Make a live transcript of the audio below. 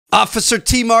Officer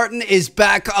T. Martin is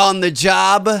back on the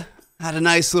job. Had a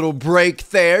nice little break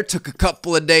there. Took a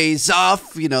couple of days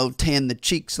off, you know, tanned the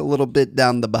cheeks a little bit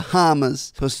down the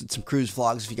Bahamas. Posted some cruise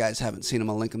vlogs. If you guys haven't seen them,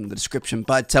 I'll link them in the description.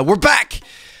 But we're back.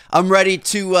 I'm ready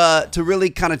to really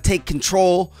kind of take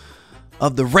control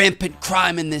of the rampant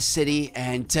crime in this city.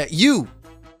 And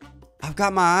I've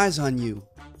got my eyes on you.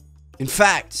 In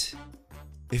fact,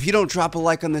 if you don't drop a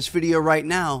like on this video right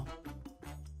now,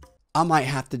 I might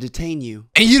have to detain you.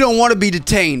 And you don't want to be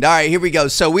detained. All right, here we go.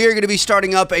 So we are going to be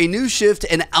starting up a new shift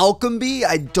in Alcombe.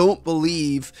 I don't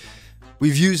believe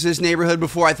we've used this neighborhood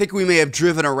before. I think we may have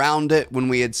driven around it when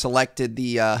we had selected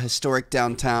the historic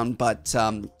downtown, but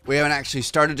we haven't actually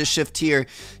started a shift here.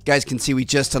 You guys can see we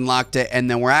just unlocked it, and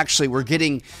then we're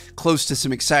getting close to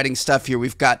some exciting stuff here.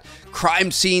 We've got crime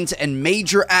scenes and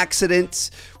major accidents.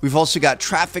 We've also got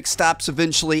traffic stops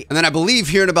eventually, and then I believe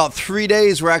here in about 3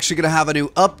 days we're actually going to have a new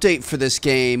update for this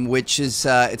game, which is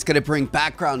it's going to bring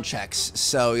background checks.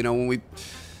 So you know, when we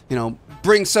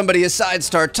bring somebody aside,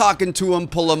 start talking to them,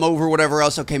 pull them over, whatever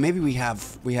else. Okay, maybe we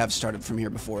have started from here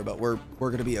before, but we're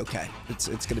gonna be okay.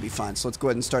 It's gonna be fine. So let's go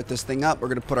ahead and start this thing up. We're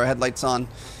gonna put our headlights on,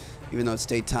 even though it's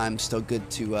daytime. Still good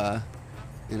to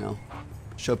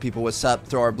show people what's up.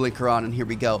 Throw our blinker on, and here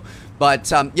we go.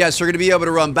 But yeah, so we're gonna be able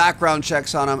to run background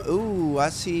checks on them. Ooh, I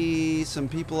see some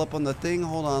people up on the thing.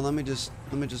 Hold on, let me just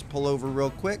pull over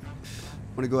real quick.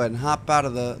 I'm gonna go ahead and hop out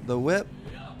of the whip.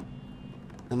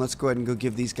 And let's go ahead and go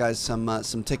give these guys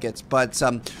some tickets. But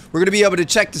we're going to be able to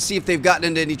check to see if they've gotten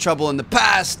into any trouble in the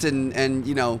past and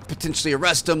you know, potentially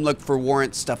arrest them, look for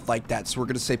warrants, stuff like that. So we're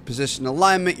going to say position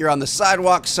alignment. You're on the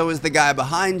sidewalk. So is the guy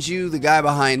behind you. The guy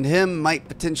behind him might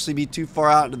potentially be too far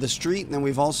out into the street. And then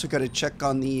we've also got to check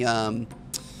on the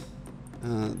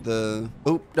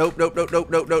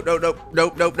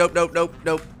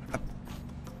nope.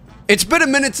 It's been a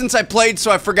minute since I played,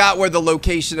 so I forgot where the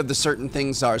location of the certain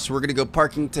things are. So we're gonna go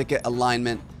parking ticket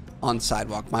alignment on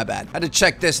sidewalk. My bad. Had to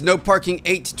check this. No parking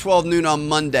 8 to 12 noon on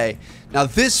Monday. Now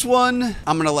this one,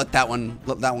 I'm gonna let that one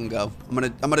go. I'm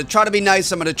gonna try to be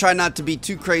nice. I'm gonna try not to be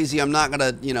too crazy. I'm not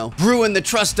gonna, you know, ruin the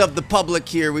trust of the public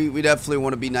here. We definitely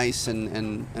want to be nice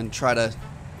and try to,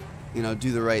 you know,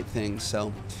 do the right thing.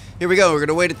 So here we go. We're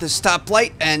gonna wait at this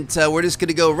stoplight, and we're just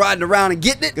gonna go riding around and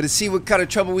getting it. Gonna see what kind of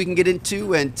trouble we can get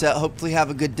into, and hopefully have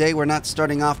a good day. We're not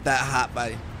starting off that hot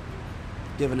by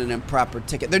giving an improper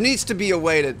ticket. There needs to be a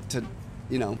way to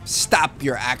you know, stop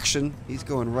your action. He's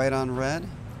going right on red.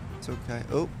 It's okay.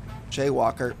 Oh,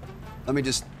 jaywalker. Let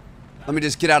me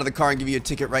just get out of the car and give you a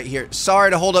ticket right here.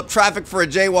 Sorry to hold up traffic for a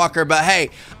jaywalker, but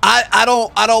hey, I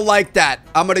don't like that.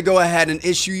 I'm gonna go ahead and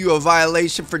issue you a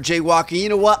violation for jaywalking. You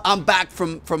know what? I'm back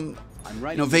from you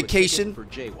know, vacation.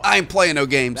 I ain't playing no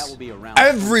games.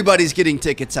 Everybody's getting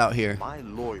tickets out here. My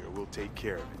lawyer will take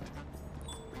care of it.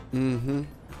 Mm-hmm.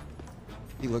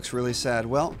 He looks really sad.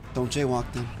 Well, don't jaywalk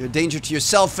then. You're a danger to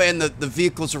yourself and the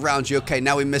vehicles around you. Okay,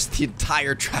 now we missed the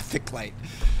entire traffic light.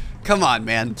 Come on,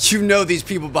 man. You know these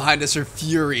people behind us are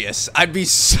furious. I'd be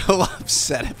so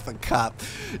upset if a cop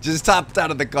just hopped out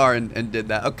of the car and did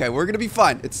that. Okay, we're gonna be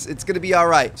fine. It's gonna be all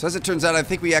right. So as it turns out, I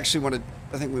think we actually want to.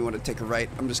 I think we want to take a right.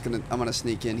 I'm gonna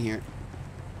sneak in here.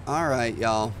 All right,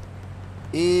 y'all.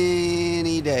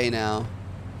 Any day now.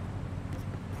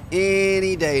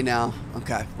 Any day now.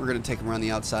 Okay, we're gonna take them around the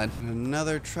outside.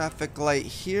 Another traffic light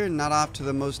here. Not off to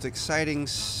the most exciting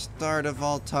start of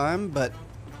all time, but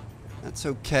that's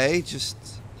okay. Just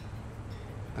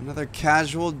another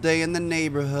casual day in the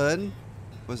neighborhood.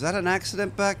 Was that an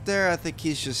accident back there? I think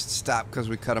he's just stopped because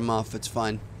we cut him off. It's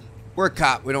fine. We're a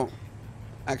cop. We don't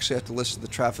actually have to listen to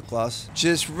the traffic laws.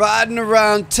 Just riding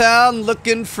around town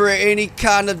looking for any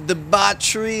kind of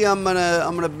debauchery. I'm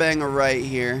gonna bang a right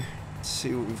here. Let's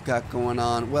see what we've got going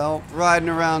on. Well, riding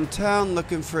around town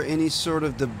looking for any sort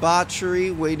of debauchery,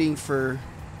 waiting for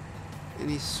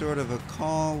any sort of a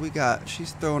call.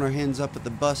 She's throwing her hands up at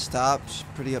the bus stop. She's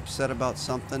pretty upset about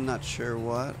something, not sure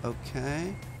what.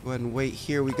 Okay, go ahead and wait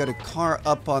here. We got a car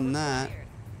up on that.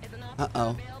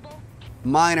 Uh-oh.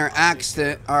 Minor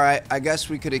accident. All right, I guess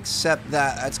we could accept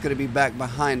that. That's gonna be back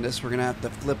behind us. We're gonna have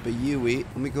to flip a U-ey.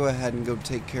 Let me go ahead and go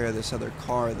take care of this other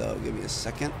car though. Give me a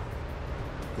second.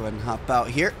 Go ahead and hop out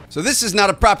here. So this is not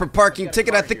a proper parking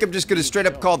ticket. I think I'm just gonna straight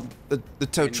up call the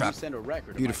tow truck.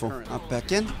 Beautiful. Hop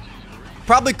back in.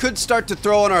 Probably could start to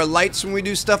throw on our lights when we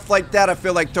do stuff like that. I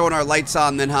feel like throwing our lights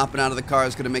on, then hopping out of the car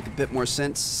is going to make a bit more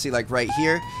sense. See, like right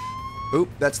here. Oop,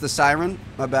 that's the siren.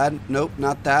 My bad. Nope,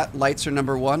 not that. Lights are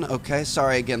number one. Okay,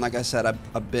 sorry again. Like I said,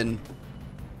 I've been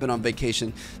on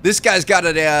vacation. This guy's got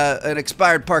an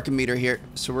expired parking meter here,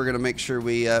 so we're going to make sure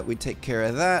we take care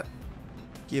of that.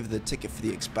 Give the ticket for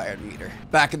the expired meter.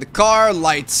 Back in the car,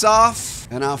 lights off,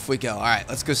 and off we go. All right,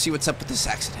 let's go see what's up with this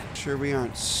accident. Sure we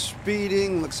aren't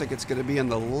speeding. Looks like it's gonna be on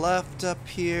the left up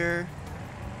here.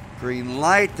 Green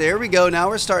light, there we go. Now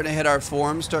we're starting to hit our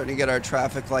form, starting to get our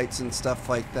traffic lights and stuff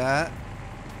like that.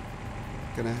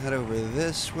 Gonna head over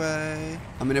this way.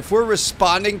 I mean, if we're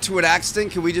responding to an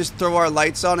accident, can we just throw our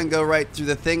lights on and go right through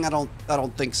the thing? I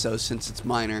don't think so, since it's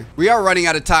minor. We are running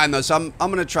out of time though, so I'm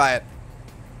gonna try it.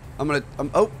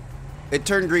 Oh, it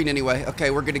turned green anyway. Okay,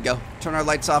 we're good to go. Turn our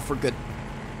lights off, we're good.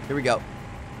 Here we go.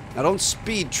 Now don't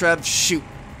speed, Trev, shoot.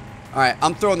 All right,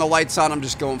 I'm throwing the lights on, I'm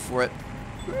just going for it.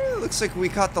 Looks like we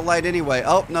caught the light anyway.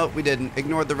 Oh, no, we didn't.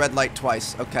 Ignored the red light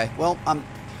twice. Okay, well,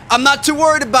 I'm not too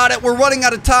worried about it. We're running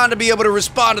out of time to be able to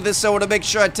respond to this, so I want to make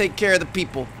sure I take care of the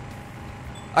people.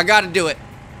 I gotta do it.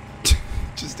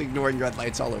 Just ignoring red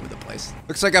lights all over the place.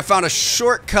 Looks like I found a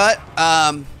shortcut.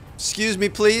 Excuse me,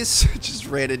 please. Just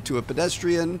ran into a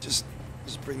pedestrian. Just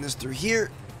bring this through here.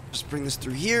 Just bring this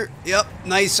through here. Yep,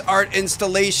 nice art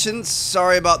installations.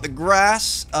 Sorry about the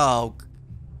grass. Oh.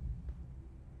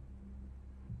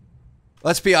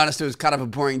 Let's be honest, it was kind of a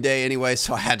boring day anyway,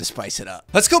 so I had to spice it up.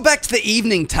 Let's go back to the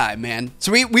evening time, man.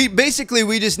 So we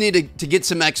basically just need to get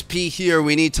some XP here.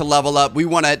 We need to level up. We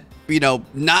want to, you know,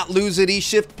 not lose any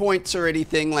shift points or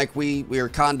anything like we were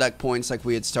conduct points like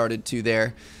we had started to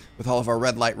there with all of our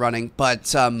red light running,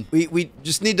 but we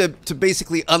just need to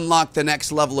basically unlock the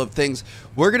next level of things.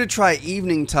 We're gonna try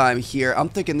evening time here. I'm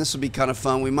thinking this will be kind of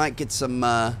fun. We might get some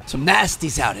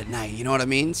nasties out at night, you know what I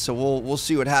mean? So we'll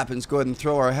see what happens. Go ahead and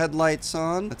throw our headlights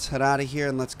on. Let's head out of here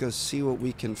and let's go see what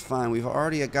we can find. We've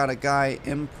already got a guy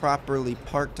improperly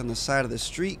parked on the side of the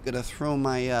street. Gonna throw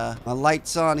my my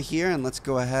lights on here and let's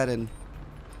go ahead and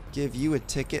give you a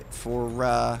ticket for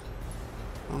wrong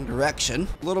direction.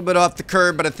 A little bit off the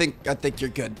curb, but I think you're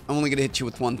good. I'm only gonna hit you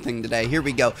with one thing today. Here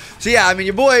we go. So yeah, I mean,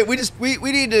 your boy, we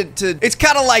needed to, it's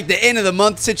kind of like the end of the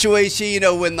month situation, you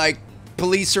know, when like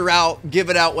police are out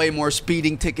giving out way more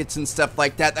speeding tickets and stuff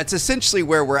like that. That's essentially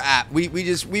where we're at. We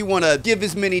want to give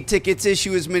as many tickets,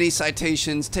 issue as many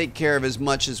citations, take care of as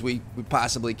much as we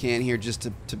possibly can here just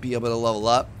to be able to level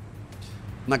up.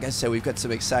 Like I said, we've got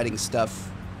some exciting stuff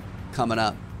coming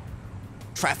up.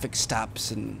 Traffic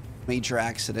stops and major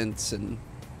accidents and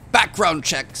background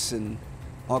checks and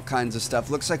all kinds of stuff.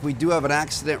 Looks like we do have an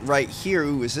accident right here.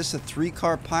 Ooh, is this a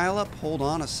 3-car pileup? Hold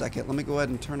on a second. Let me go ahead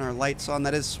and turn our lights on.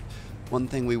 That is one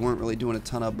thing we weren't really doing a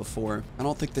ton of before. I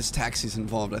don't think this taxi's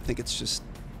involved. I think it's just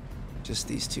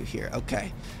these two here.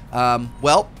 Okay.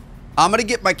 Well, I'm gonna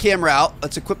get my camera out.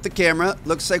 Let's equip the camera.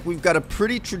 Looks like we've got a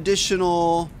pretty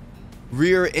traditional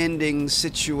rear-ending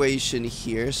situation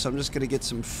here. So I'm just gonna get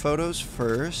some photos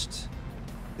first.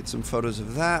 Get some photos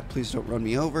of that. Please don't run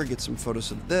me over. Get some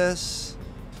photos of this.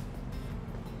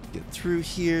 Get through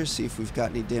here. See if we've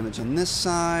got any damage on this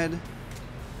side.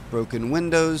 Broken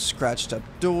windows. Scratched up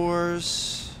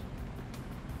doors.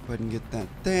 Go ahead and get that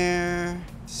there.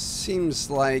 Seems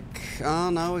like, oh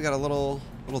no, we got a little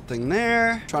thing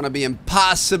there. Trying to be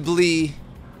impossibly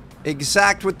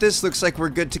exact with this. Looks like we're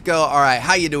good to go. All right,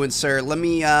 how you doing, sir? Let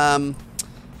me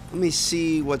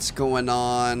see what's going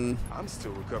on. I'm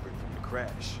still recovering from the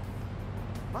crash.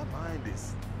 My mind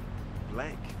is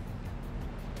blank.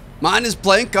 Mine is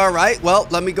blank. All right. Well,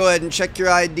 let me go ahead and check your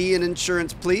ID and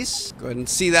insurance, please. Go ahead and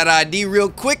see that ID real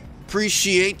quick.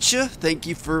 Appreciate you. Thank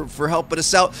you for helping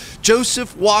us out.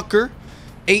 Joseph Walker,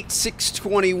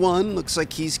 8621. Looks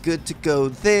like he's good to go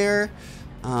there.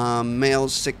 Male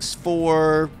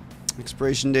 6'4".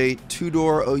 Expiration date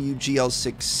 2-door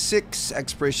OUGL66.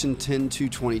 Expiration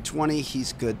 10/2/2020.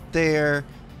 He's good there.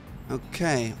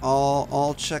 Okay,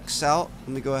 all checks out. Let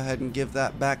me go ahead and give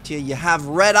that back to you. You have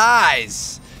red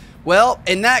eyes. Well,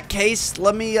 in that case,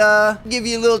 let me give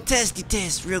you a little testy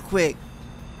test real quick.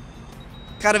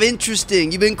 Kind of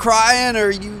interesting. You've been crying,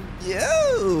 or you?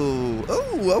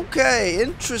 Oh, okay,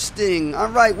 interesting. All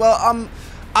right. Well, I'm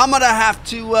gonna have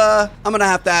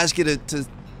to ask you to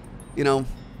you know,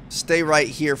 stay right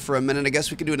here for a minute. I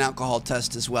guess we could do an alcohol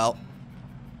test as well.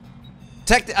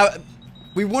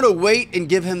 We want to wait and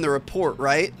give him the report,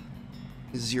 right?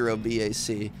 0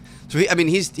 BAC. So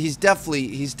he's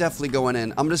definitely going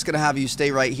in. I'm just gonna have you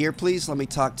stay right here, please. Let me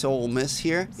talk to Ole Miss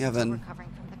here. You have an recovering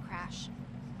from the crash.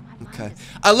 okay.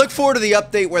 I look forward to the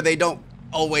update where they don't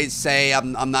always say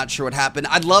I'm not sure what happened.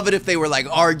 I'd love it if they were like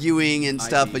arguing and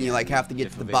stuff, and you like have to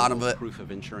get to the bottom of it. Proof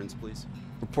of insurance, please.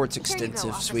 Report's Here you go,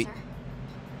 extensive, officer. sweet.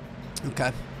 Okay.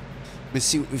 Let me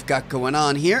see what we've got going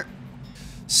on here.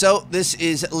 So this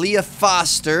is Leah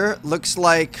Foster. Looks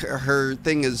like her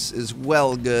thing is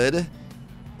well good.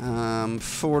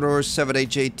 4-door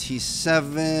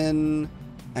 7HAT7.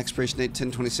 Expiration date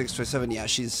 10/26/27. Yeah,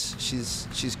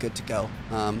 she's good to go.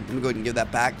 Let me go ahead and give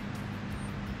that back.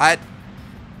 I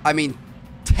mean,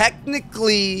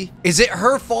 technically, is it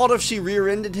her fault if she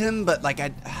rear-ended him? But like,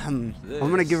 I'm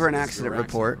gonna give her an accident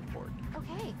report.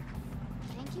 Okay.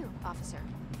 Thank you, officer.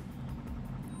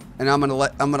 And I'm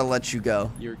gonna let you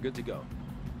go. You're good to go.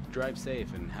 Drive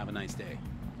safe and have a nice day.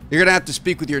 You're gonna have to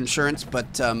speak with your insurance,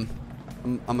 but I'm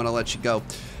gonna let you go.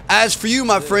 As for you,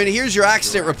 my friend, here's your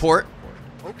accident report.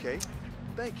 Okay.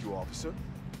 Thank you, officer.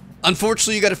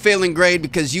 Unfortunately, you got a failing grade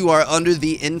because you are under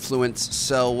the influence.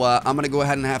 So I'm gonna go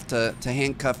ahead and have to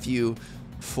handcuff you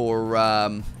for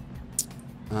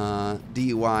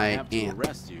DUI. I have to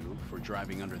arrest you for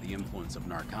driving under the influence of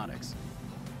narcotics.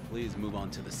 Please move on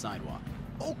to the sidewalk.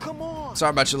 Oh, come on. Sorry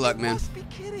about your luck, man. You must be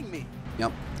kidding me.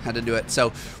 Yep, had to do it.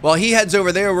 So while he heads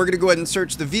over there, we're gonna go ahead and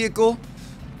search the vehicle,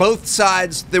 both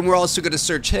sides. Then we're also gonna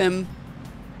search him.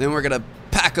 Then we're gonna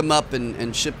pack him up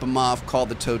and ship him off, call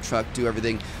the tow truck, do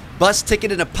everything. Bus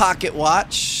ticket and a pocket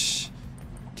watch.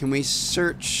 Can we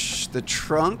search the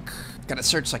trunk? Gotta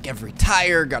search like every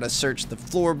tire, gotta search the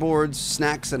floorboards,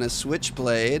 snacks and a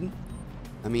switchblade.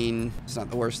 I mean, it's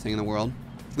not the worst thing in the world.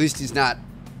 At least he's not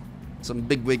some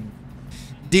bigwig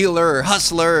dealer or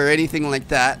hustler or anything like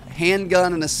that.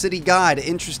 Handgun and a city guide.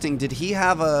 Interesting. Did he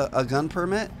have a gun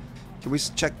permit? Can we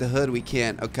check the hood? We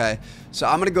can't. Okay. So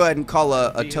I'm gonna go ahead and call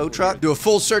a tow truck. Do a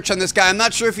full search on this guy. I'm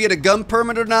not sure if he had a gun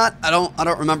permit or not. I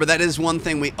don't remember. That is one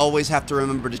thing we always have to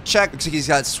remember to check. Looks like he's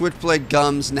got switchblade,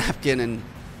 gums, napkin, and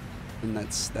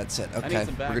that's it. Okay.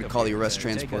 We're gonna call the arrest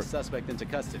transport. Take a suspect into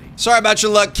custody. Sorry about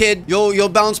your luck, kid. You'll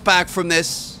bounce back from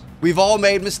this. We've all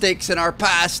made mistakes in our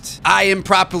past. I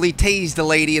improperly tased a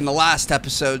lady in the last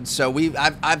episode, so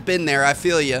I've been there. I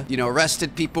feel you. You know,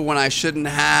 arrested people when I shouldn't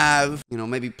have. You know,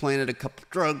 maybe planted a couple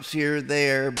drugs here or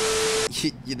there.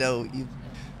 You know,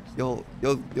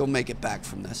 you'll make it back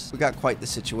from this. We got quite the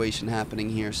situation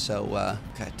happening here. So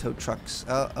okay, tow trucks.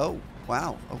 Oh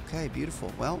wow. Okay,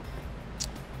 beautiful. Well.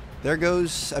 There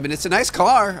goes, I mean, it's a nice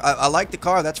car. I like the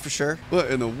car, that's for sure.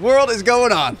 What in the world is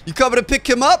going on? You coming to pick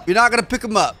him up? You're not gonna pick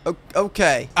him up.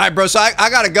 Okay. All right, bro, so I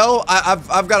gotta go.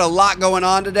 I've got a lot going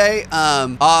on today.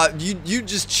 You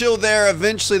just chill there.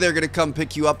 Eventually they're gonna come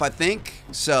pick you up, I think.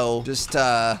 So just,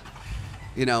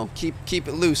 you know, keep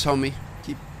it loose, homie.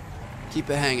 Keep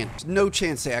it hanging. There's no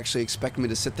chance they actually expect me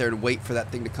to sit there and wait for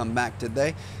that thing to come back, did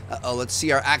they? Let's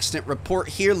see our accident report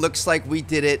here. Looks like we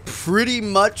did it pretty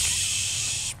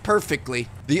much perfectly.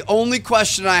 The only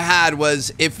question I had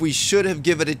was if we should have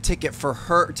given a ticket to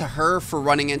her for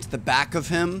running into the back of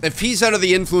him. If he's under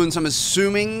the influence, I'm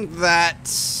assuming that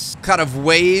kind of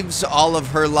waives all of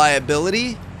her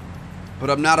liability, but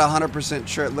I'm not 100%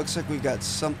 sure. It looks like we've got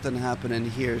something happening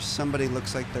here. Somebody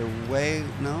looks like they're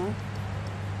no?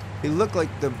 It looked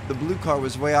like the blue car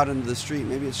was way out into the street.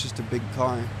 Maybe it's just a big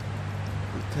car.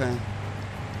 Okay.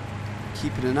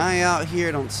 Keeping an eye out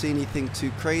here. Don't see anything too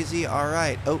crazy. All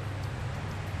right. Oh,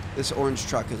 this orange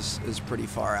truck is pretty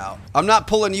far out. I'm not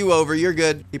pulling you over. You're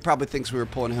good. He probably thinks we were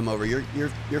pulling him over.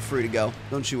 You're free to go.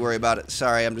 Don't you worry about it.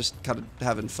 Sorry, I'm just kind of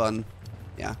having fun.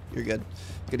 Yeah, you're good.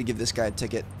 Gonna give this guy a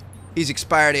ticket. He's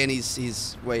expired and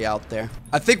he's way out there.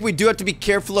 I think we do have to be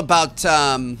careful about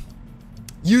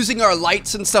using our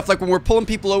lights and stuff. Like when we're pulling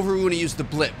people over, we want to use the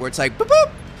blip where it's like boop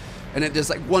boop. And it just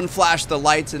like one flash the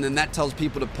lights and then that tells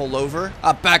people to pull over.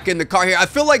 Back in the car here. I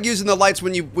feel like using the lights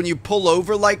when you pull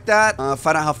over like that.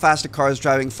 Find out how fast a car is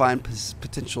driving. Find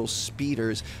potential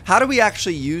speeders. How do we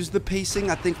actually use the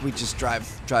pacing? I think we just drive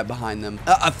behind them.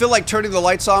 I feel like turning the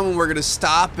lights on when we're gonna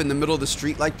stop in the middle of the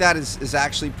street like that is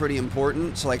actually pretty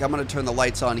important. So like I'm gonna turn the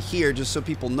lights on here just so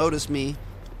people notice me.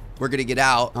 We're gonna get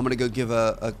out. I'm gonna go give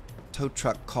a tow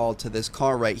truck call to this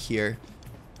car right here.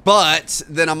 But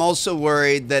then I'm also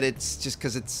worried that it's just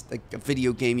because it's like a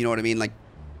video game, you know what I mean? Like,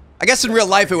 I guess in real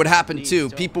life it would happen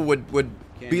too. People would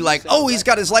be like, oh, he's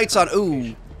got his lights on.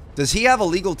 Ooh, does he have a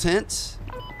legal tint?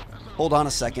 Hold on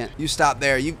a second. You stop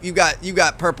there. You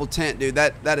got purple tint, dude.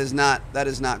 That is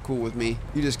not cool with me.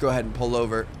 You just go ahead and pull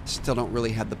over. Still don't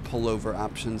really have the pullover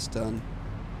options done.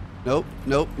 Nope,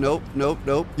 nope, nope, nope,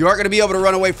 nope. You aren't gonna be able to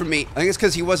run away from me. I think it's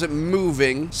because he wasn't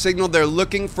moving. Signaled they're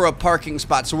looking for a parking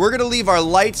spot. So we're gonna leave our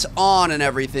lights on and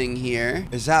everything here.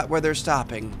 Is that where they're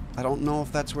stopping? I don't know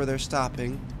if that's where they're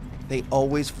stopping. They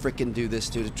always freaking do this,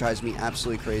 dude. It drives me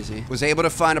absolutely crazy. Was able to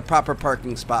find a proper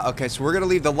parking spot. Okay, so we're gonna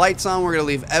leave the lights on. We're gonna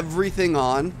leave everything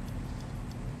on.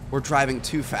 We're driving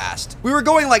too fast. We were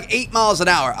going like 8 miles an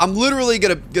hour. I'm literally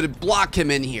gonna block him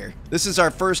in here. This is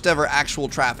our first ever actual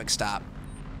traffic stop.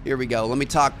 Here we go. Let me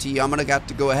talk to you. I'm gonna have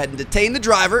to go ahead and detain the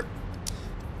driver.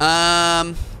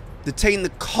 Detain the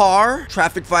car.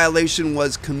 Traffic violation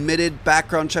was committed.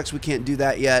 Background checks, we can't do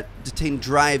that yet. Detain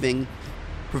driving.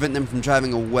 Prevent them from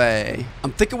driving away.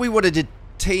 I'm thinking we would have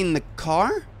detained the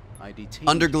car? I detained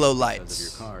Underglow you lights.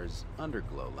 because of your car's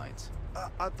underglow lights.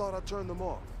 I thought I turned them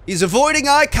off. He's avoiding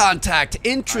eye contact.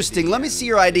 Interesting. ID Let me see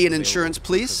your ID and available insurance, proof of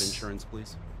please. Insurance,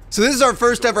 please. So this is our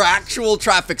first ever actual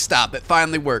traffic stop. It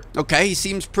finally worked. Okay, he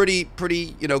seems pretty,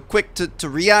 you know, quick to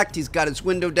react. He's got his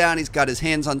window down. He's got his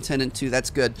hands on 10 and 2. That's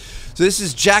good. So this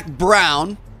is Jack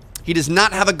Brown. He does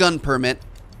not have a gun permit.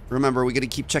 Remember, we got to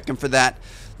keep checking for that.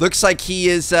 Looks like he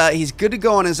is, he's good to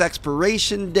go on his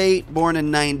expiration date. Born in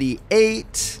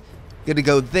 98. Good to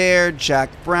go there. Jack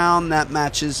Brown, that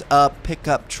matches up.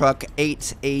 Pickup truck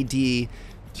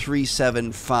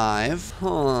 8AD375.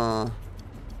 Huh.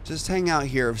 Just hang out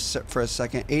here for a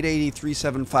second.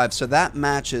 880-375. So that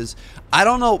matches. I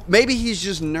don't know. Maybe he's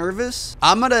just nervous.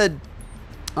 I'm gonna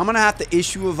have to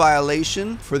issue a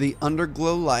violation for the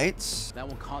underglow lights. That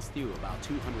will cost you about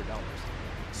 $200.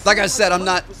 Like I said, I'm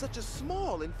not. For such a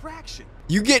small infraction.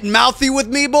 You getting mouthy with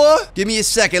me, boy? Give me a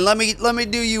second. Let me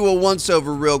do you a once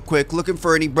over real quick. Looking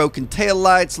for any broken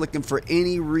taillights. Looking for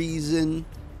any reason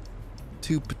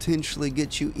to potentially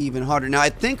get you even harder. Now, I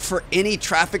think for any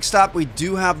traffic stop, we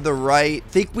do have the right. I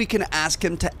think we can ask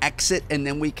him to exit, and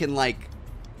then we can, like,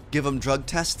 give him drug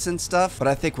tests and stuff. But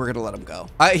I think we're going to let him go.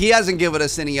 He hasn't given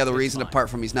us any other reason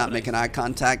apart from he's not making eye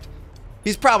contact.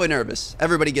 He's probably nervous.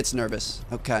 Everybody gets nervous.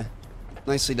 Okay.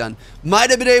 Nicely done.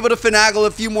 Might have been able to finagle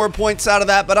a few more points out of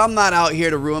that, but I'm not out here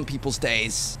to ruin people's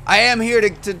days. I am here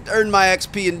to earn my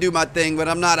XP and do my thing, but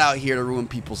I'm not out here to ruin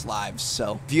people's lives.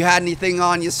 So if you had anything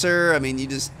on you, sir, I mean, you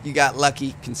got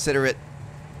lucky. Consider it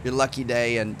your lucky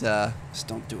day, and just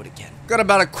don't do it again. Got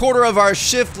about a quarter of our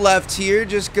shift left here.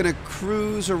 Just gonna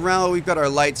cruise around. We've got our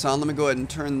lights on. Let me go ahead and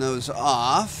turn those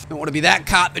off. Don't want to be that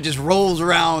cop that just rolls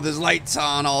around with his lights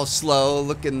on all slow,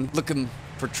 looking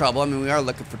for trouble. I mean, we are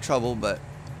looking for trouble, but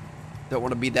don't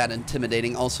want to be that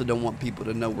intimidating. Also don't want people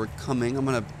to know we're coming. I'm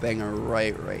gonna bang a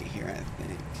right here, I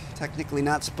think. Technically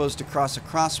not supposed to cross a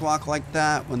crosswalk like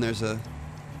that when there's a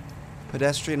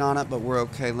pedestrian on it, but we're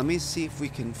okay. Let me see if we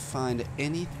can find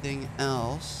anything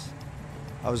else.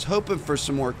 I was hoping for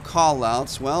some more call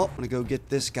outs. Well, I'm gonna go get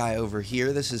this guy over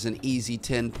here. This is an easy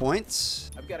 10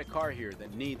 points. I've got a car here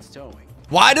that needs towing.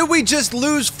 Why did we just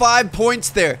lose 5 points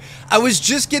there? I was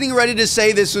just getting ready to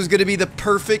say this was going to be the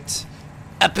perfect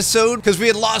episode because we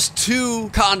had lost 2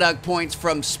 conduct points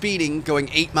from speeding, going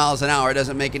 8 miles an hour. It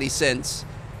doesn't make any sense.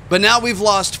 But now we've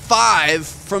lost 5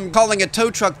 from calling a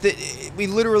tow truck that we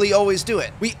literally always do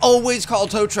it. We always call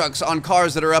tow trucks on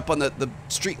cars that are up on the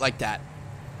street like that.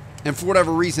 And for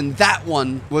whatever reason, that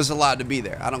one was allowed to be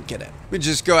there. I don't get it. We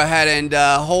just go ahead and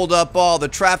hold up all the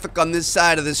traffic on this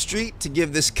side of the street to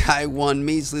give this guy one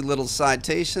measly little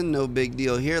citation. No big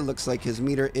deal here. Looks like his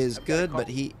meter is good, but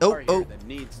he... Car here that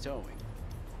needs towing.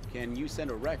 Can you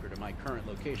send a record of my current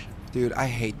location? Dude, I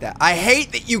hate that. I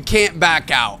hate that you can't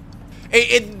back out.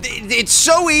 It's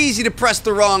so easy to press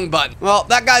the wrong button. Well,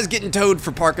 that guy's getting towed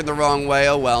for parking the wrong way.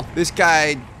 Oh, well. This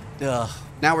guy... Ugh.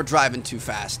 Now we're driving too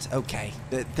fast. Okay.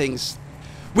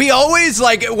 We always,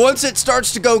 like, once it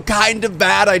starts to go kind of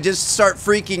bad, I just start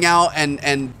freaking out,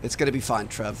 and it's gonna be fine,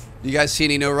 Trev. You guys see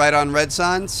any no right on red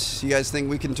signs? You guys think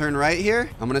we can turn right here?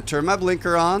 I'm gonna turn my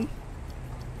blinker on.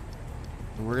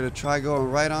 And we're gonna try going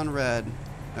right on red.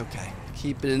 Okay.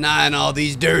 Keeping an eye on all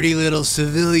these dirty little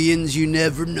civilians. You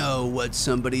never know what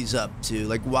somebody's up to.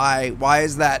 Like, why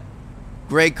is that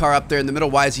gray car up there in the middle?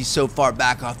 Why is he so far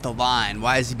back off the line?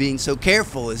 Why is he being so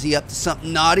careful? Is he up to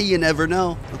something naughty? You never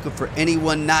know. Looking for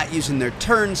anyone not using their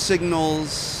turn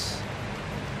signals,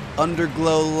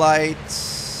 underglow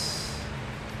lights,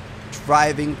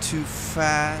 driving too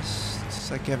fast.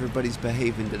 It's like everybody's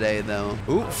behaving today, though.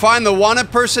 Ooh, find the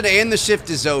wanted person and the shift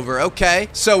is over. Okay,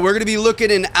 so we're gonna be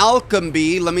looking in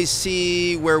Alcombe. Let me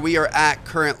see where we are at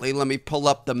currently. Let me pull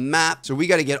up the map. So we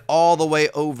got to get all the way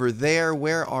over there.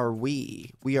 Where are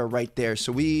we? We are right there.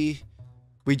 So we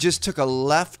just took a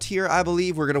left here, I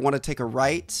believe. We're gonna want to take a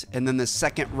right, and then the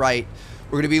second right.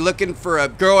 We're gonna be looking for a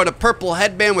girl in a purple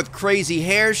headband with crazy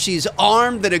hair. She's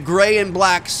armed in a gray and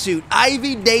black suit.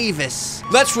 Ivy Davis.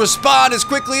 Let's respond as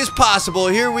quickly as possible.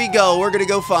 Here we go. We're gonna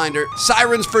go find her.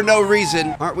 Sirens for no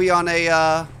reason. Aren't we on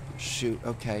a, shoot,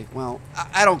 okay. Well,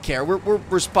 I don't care. We're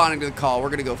responding to the call. We're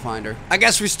gonna go find her. I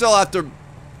guess we still have to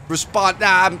respond.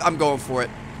 Nah, I'm going for it.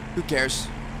 Who cares?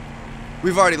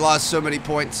 We've already lost so many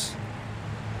points.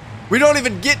 We don't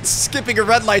even get skipping a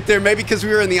red light there, maybe because we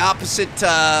were in the opposite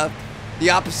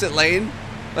lane.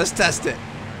 Let's test it.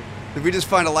 Did we just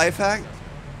find a life hack?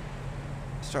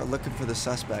 Start looking for the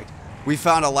suspect. We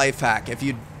found a life hack. If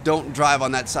you don't drive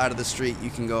on that side of the street, you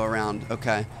can go around.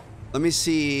 Okay. Let me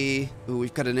see. Ooh,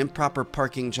 we've got an improper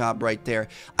parking job right there.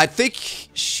 I think,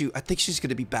 shoot, I think she's going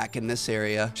to be back in this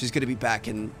area. She's going to be back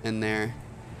in there.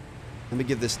 Let me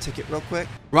give this ticket real quick.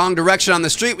 Wrong direction on the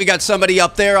street. We got somebody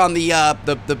up there on the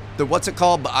what's it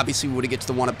called? But obviously we want to get to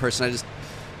the wanted person.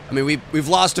 I mean, we've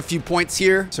lost a few points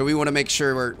here, so we want to make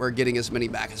sure we're getting as many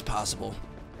back as possible.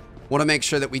 Want to make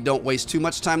sure that we don't waste too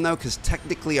much time though, because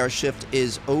technically our shift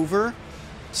is over.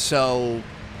 So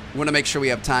we want to make sure we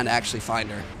have time to actually find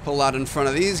her. Pull out in front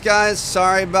of these guys.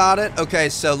 Sorry about it. Okay,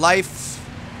 so life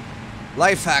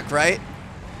hack, right?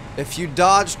 If you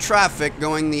dodge traffic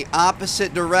going the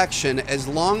opposite direction, as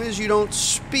long as you don't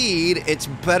speed, it's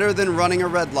better than running a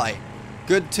red light.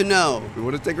 Good to know. We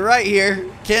want to take a right here.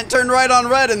 Can't turn right on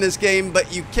red in this game,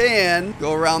 but you can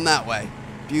go around that way.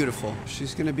 Beautiful.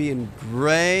 She's going to be in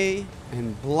gray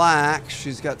and black.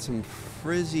 She's got some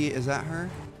frizzy. Is that her?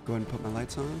 Go ahead and put my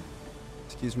lights on.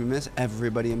 Excuse me, miss.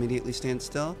 Everybody immediately stand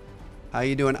still. How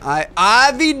you doing?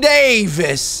 Ivy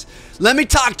Davis. Let me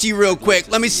talk to you real quick.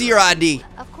 Let me see your ID.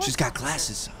 Of course. She's got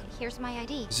glasses on. Here's my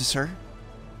ID. Is this her?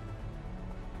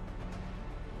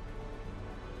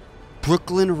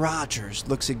 Brooklyn Rogers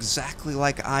looks exactly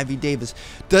like Ivy Davis.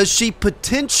 Does she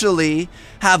potentially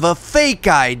have a fake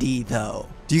ID though?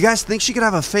 Do you guys think she could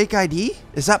have a fake ID?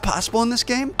 Is that possible in this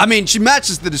game? I mean, she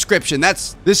matches the description.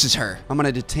 This is her. I'm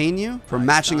gonna detain you for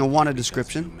matching a wanted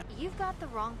description. You've got the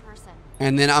wrong person.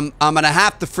 And then I'm gonna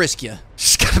have to frisk you.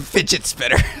 She's got a fidget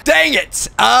spinner. Dang it.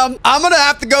 I'm gonna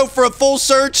have to go for a full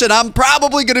search, and I'm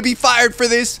probably gonna be fired for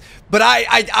this. But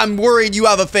I'm worried you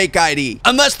have a fake ID.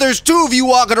 Unless there's two of you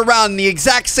walking around in the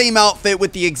exact same outfit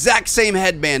with the exact same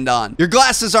headband on. Your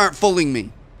glasses aren't fooling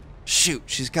me. Shoot,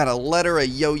 she's got a letter, a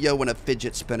yo-yo, and a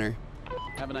fidget spinner.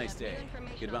 Have a nice day.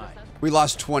 Goodbye. We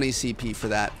lost 20 CP for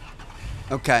that.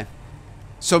 Okay.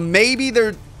 So maybe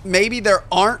there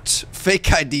aren't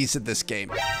fake IDs in this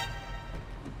game.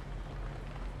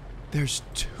 There's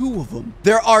two of them.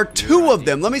 There are two of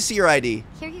them. Let me see your ID.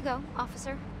 Here you go,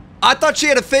 officer. I thought she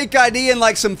had a fake ID and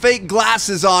like some fake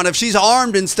glasses on. If she's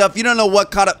armed and stuff, you don't know what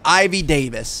kind of Ivy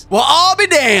Davis. Well, I'll be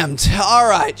damned. All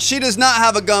right. She does not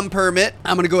have a gun permit.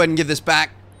 I'm going to go ahead and give this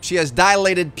back. She has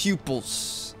dilated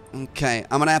pupils. Okay.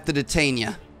 I'm going to have to detain you.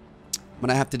 I'm going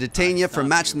to have to detain you for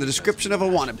matching the description of a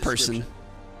wanted person.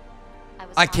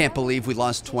 I can't believe we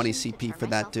lost 20 CP for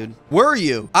that, dude. Were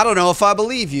you? I don't know if I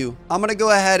believe you. I'm gonna go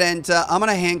ahead and I'm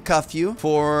gonna handcuff you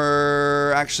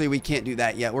for... Actually, we can't do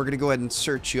that yet. We're gonna go ahead and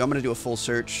search you. I'm gonna do a full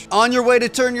search. On your way to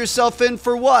turn yourself in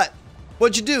for what?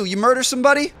 What'd you do? You murder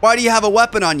somebody? Why do you have a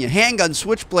weapon on you? Handgun,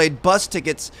 switchblade, bus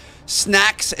tickets,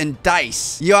 snacks, and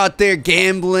dice. You out there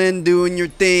gambling, doing your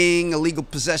thing, illegal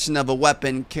possession of a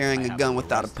weapon, carrying a gun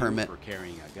without a permit. For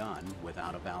carrying a gun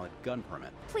without a valid gun permit.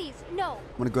 Please, no.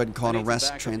 I'm gonna go ahead and call an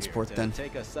arrest transport then.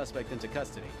 Take a suspect into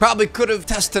custody. Probably could have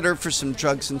tested her for some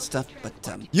drugs and stuff, but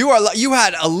you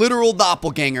had a literal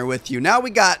doppelganger with you. Now we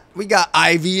got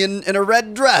Ivy in a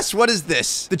red dress. What is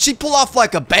this? Did she pull off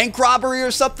like a bank robbery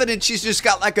or something and she's just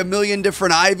got like a million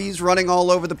different Ivies running all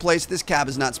over the place? This cab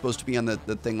is not supposed to be on the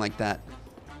thing like that.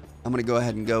 I'm gonna go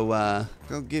ahead and go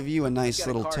give you a nice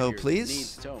little tow,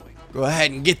 please. Go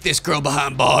ahead and get this girl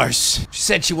behind bars. She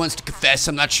said she wants to confess.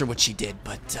 I'm not sure what she did,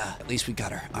 but at least we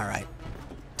got her. All right.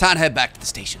 Time to head back to the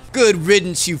station. Good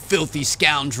riddance, you filthy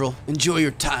scoundrel. Enjoy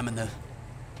your time in the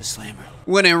slammer.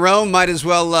 When in Rome, might as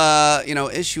well, you know,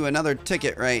 issue another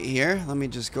ticket right here. Let me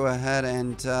just go ahead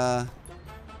and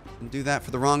do that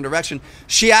for the wrong direction.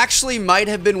 She actually might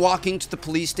have been walking to the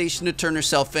police station to turn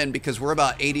herself in because we're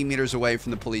about 80 meters away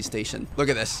from the police station. Look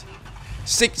at this.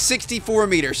 64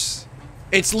 meters.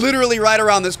 It's literally right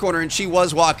around this corner, and she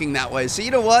was walking that way. So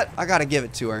you know what? I gotta give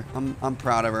it to her. I'm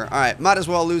proud of her. All right, might as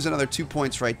well lose another 2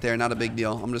 points right there. Not a big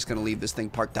deal. I'm just gonna leave this thing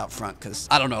parked out front because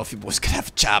I don't know if you boys could have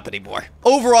a job anymore.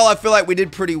 Overall, I feel like we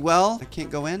did pretty well. I can't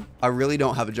go in. I really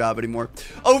don't have a job anymore.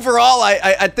 Overall,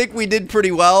 I think we did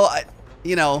pretty well.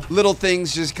 You know, little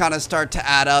things just kind of start to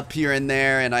add up here and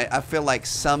there, and I feel like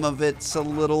some of it's a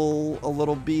little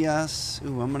BS.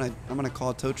 Ooh, I'm gonna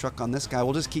call a tow truck on this guy.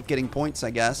 We'll just keep getting points,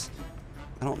 I guess.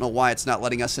 I don't know why it's not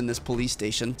letting us in this police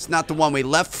station. It's not the one we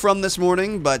left from this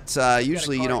morning, but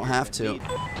usually you don't have to. Your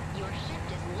shift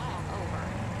is long over.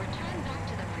 Return back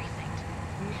to the precinct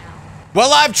now.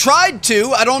 Well, I've tried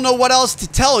to. I don't know what else to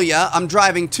tell you. I'm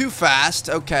driving too fast.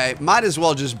 Okay, might as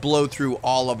well just blow through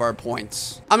all of our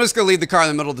points. I'm just gonna leave the car in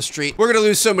the middle of the street. We're gonna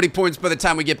lose so many points by the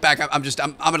time we get back. I'm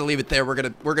gonna leave it there. We're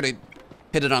gonna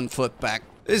hit it on foot back.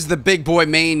 This is the big boy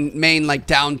main like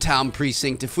downtown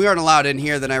precinct. If we aren't allowed in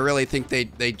here, then I really think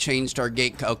they changed our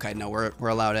gate. Okay, no, we're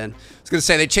allowed in. I was gonna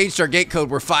say they changed our gate code.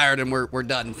 We're fired and we're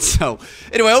done. So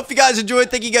anyway, hope you guys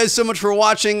enjoyed. Thank you guys so much for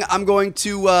watching. I'm going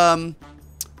to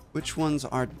which one's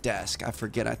our desk? I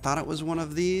forget. I thought it was one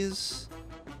of these.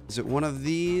 Is it one of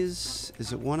these?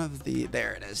 Is it one of the?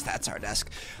 There it is. That's our desk.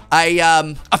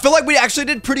 I feel like we actually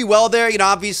did pretty well there. You know,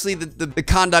 obviously the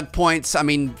conduct points. I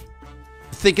mean,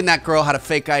 thinking that girl had a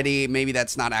fake ID, maybe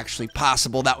that's not actually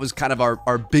possible. That was kind of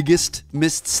our biggest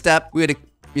missed step. We had a,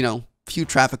 you know, few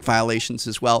traffic violations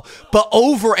as well, but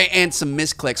and some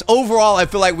misclicks. Overall, I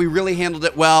feel like we really handled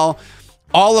it well.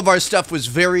 All of our stuff was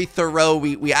very thorough.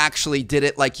 We actually did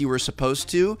it like you were supposed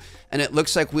to, and it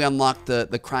looks like we unlocked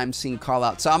the crime scene call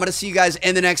out. So I'm gonna see you guys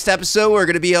in the next episode. We're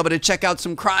gonna be able to check out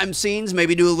some crime scenes,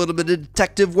 maybe do a little bit of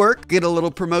detective work, get a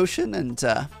little promotion, and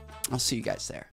I'll see you guys there.